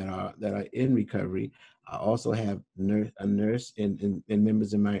congregation that are in recovery. I also have a nurse and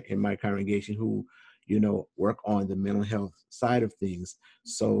members in my congregation who work on the mental health side of things.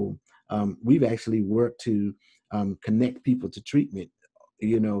 So we've actually worked to connect people to treatment,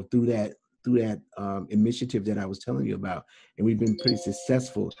 through that initiative that I was telling you about, and we've been pretty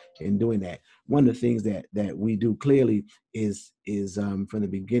successful in doing that. One of the things that we do clearly is from the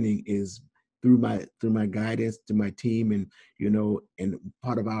beginning is through my guidance to my team, and and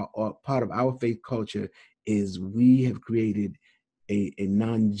part of our faith culture is we have created a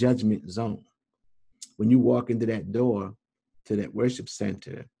non-judgment zone. When you walk into that door to that worship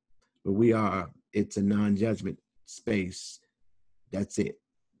center where we are, it's a non-judgment space. That's it.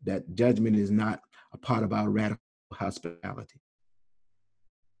 That judgment is not a part of our radical hospitality.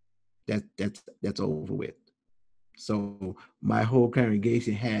 That's over with. So my whole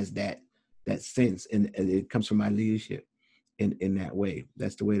congregation has that sense, and it comes from my leadership in that way.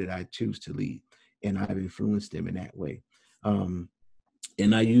 That's the way that I choose to lead, and I've influenced them in that way.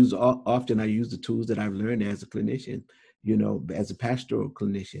 And I use the tools that I've learned as a clinician, as a pastoral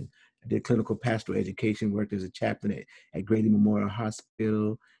clinician. I did clinical pastoral education, worked as a chaplain at Grady Memorial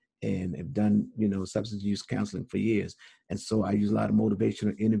Hospital, and have done, substance use counseling for years. And so I use a lot of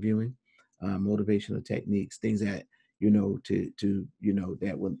motivational interviewing. motivational techniques, things that,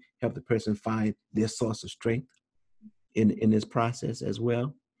 that will help the person find their source of strength in this process as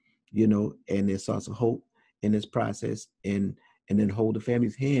well, and their source of hope in this process, and then hold the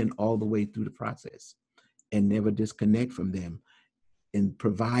family's hand all the way through the process and never disconnect from them, and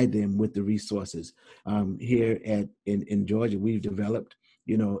provide them with the resources. Here in Georgia, we've developed,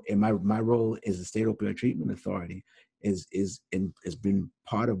 and my role as the State Opioid Treatment Authority has been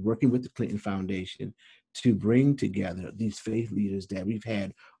part of working with the Clinton Foundation to bring together these faith leaders that we've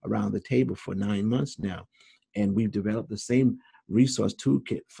had around the table for 9 months now. And we've developed the same resource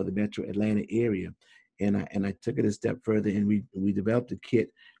toolkit for the Metro Atlanta area. And I took it a step further, and we developed a kit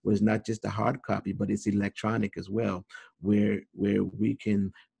where it's not just a hard copy, but it's electronic as well, where we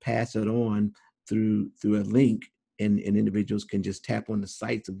can pass it on through a link, and individuals can just tap on the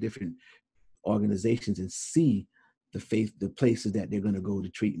sites of different organizations and see the places that they're going to go to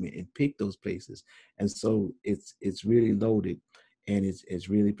treatment and pick those places. And so it's really loaded, and it's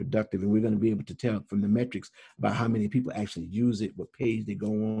really productive. And we're going to be able to tell from the metrics about how many people actually use it, what page they go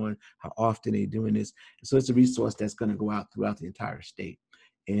on, how often they're doing this. So it's a resource that's going to go out throughout the entire state.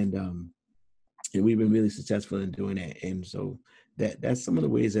 And we've been really successful in doing that. And so that's some of the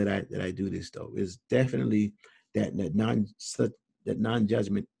ways that I do this, though, is definitely that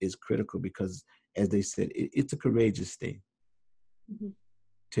non-judgment is critical, because, as they said, it's a courageous thing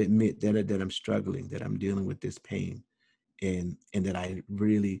to admit that I'm struggling, that I'm dealing with this pain, and that I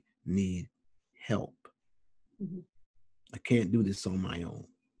really need help. I can't do this on my own.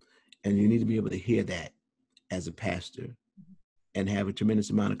 And you need to be able to hear that as a pastor, and have a tremendous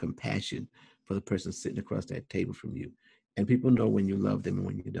amount of compassion for the person sitting across that table from you. And people know when you love them and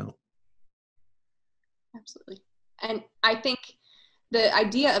when you don't. Absolutely. And I think the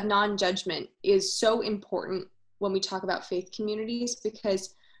idea of non-judgment is so important when we talk about faith communities,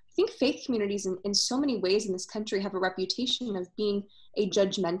 because I think faith communities in so many ways in this country have a reputation of being a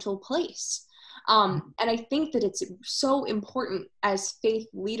judgmental place. And I think that it's so important as faith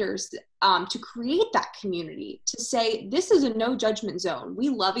leaders to create that community, to say, this is a no judgment zone. We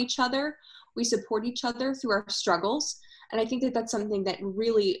love each other. We support each other through our struggles. And I think that that's something that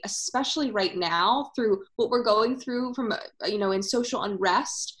really, especially right now, through what we're going through from, in social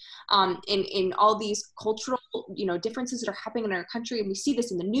unrest, in all these cultural, differences that are happening in our country. And we see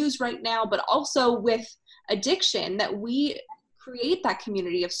this in the news right now, but also with addiction, that we create that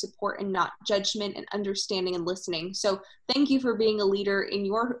community of support and not judgment, and understanding and listening. So thank you for being a leader in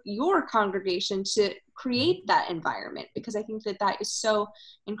your congregation to create that environment, because I think that is so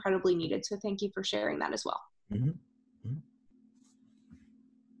incredibly needed. So thank you for sharing that as well.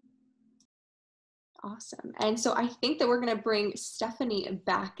 Awesome. And so I think that we're going to bring Stephanie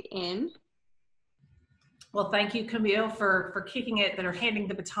back in. Well, thank you, Camille, for kicking it, that are handing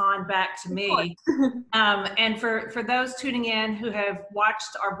the baton back to me. And for those tuning in who have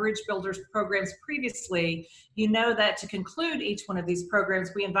watched our Bridge Builders programs previously, you know that to conclude each one of these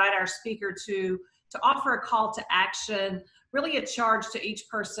programs, we invite our speaker to offer a call to action, really a charge to each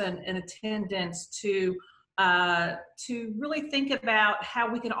person in attendance to really think about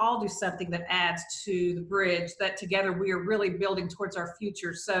how we can all do something that adds to the bridge, that together we are really building towards our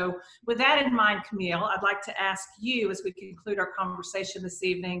future. So with that in mind, Camille, I'd like to ask you, as we conclude our conversation this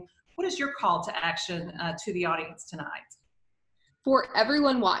evening, what is your call to action to the audience tonight? For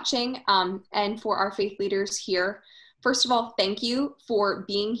everyone watching and for our faith leaders here, first of all, thank you for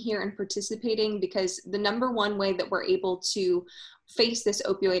being here and participating, because the number one way that we're able to face this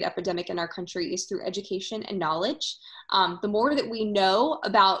opioid epidemic in our country is through education and knowledge. The more that we know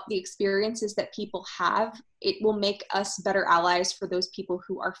about the experiences that people have, it will make us better allies for those people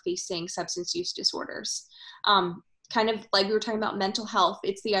who are facing substance use disorders. Kind of like we were talking about mental health,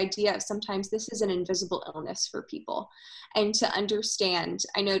 it's the idea of sometimes this is an invisible illness for people. And to understand,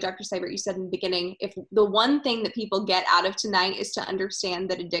 I know Dr. Seibert, you said in the beginning, if the one thing that people get out of tonight is to understand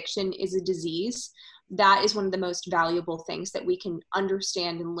that addiction is a disease, that is one of the most valuable things that we can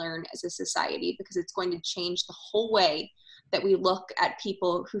understand and learn as a society, because it's going to change the whole way that we look at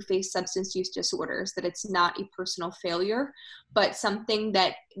people who face substance use disorders, that it's not a personal failure, but something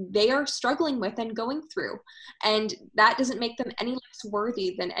that they are struggling with and going through. And that doesn't make them any less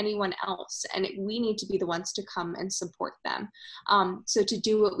worthy than anyone else. And we need to be the ones to come and support them. So to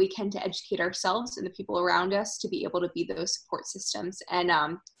do what we can to educate ourselves and the people around us to be able to be those support systems,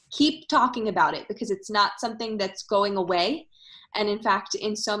 and keep talking about it, because it's not something that's going away. And in fact,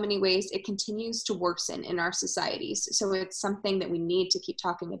 in so many ways, it continues to worsen in our societies. So it's something that we need to keep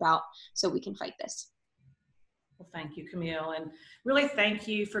talking about so we can fight this. Well, thank you, Camille, and really thank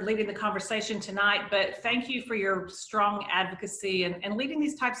you for leading the conversation tonight, but thank you for your strong advocacy and leading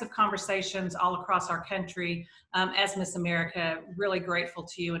these types of conversations all across our country. As Miss America, really grateful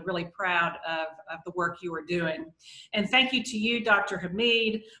to you and really proud of the work you are doing. And thank you to you, Dr.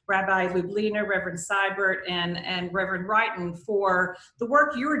 Hamid, Rabbi Lubliner, Reverend Seibert, and Reverend Wrighton for the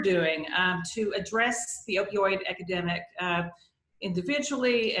work you're doing to address the opioid epidemic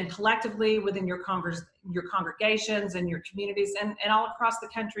individually and collectively within your congregations and your communities and all across the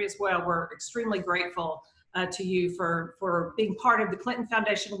country as well. We're extremely grateful to you for being part of the Clinton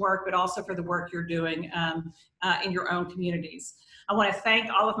Foundation work, but also for the work you're doing in your own communities. I want to thank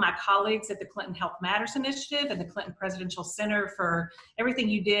all of my colleagues at the Clinton Health Matters Initiative and the Clinton Presidential Center for everything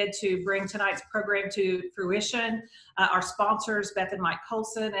you did to bring tonight's program to fruition, our sponsors, Beth and Mike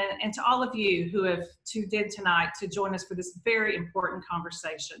Colson, and to all of you who have tuned in tonight to join us for this very important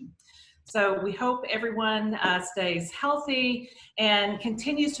conversation. So we hope everyone stays healthy and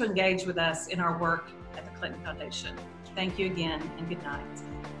continues to engage with us in our work at the Clinton Foundation. Thank you again, and good night.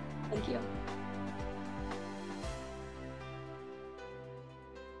 Thank you.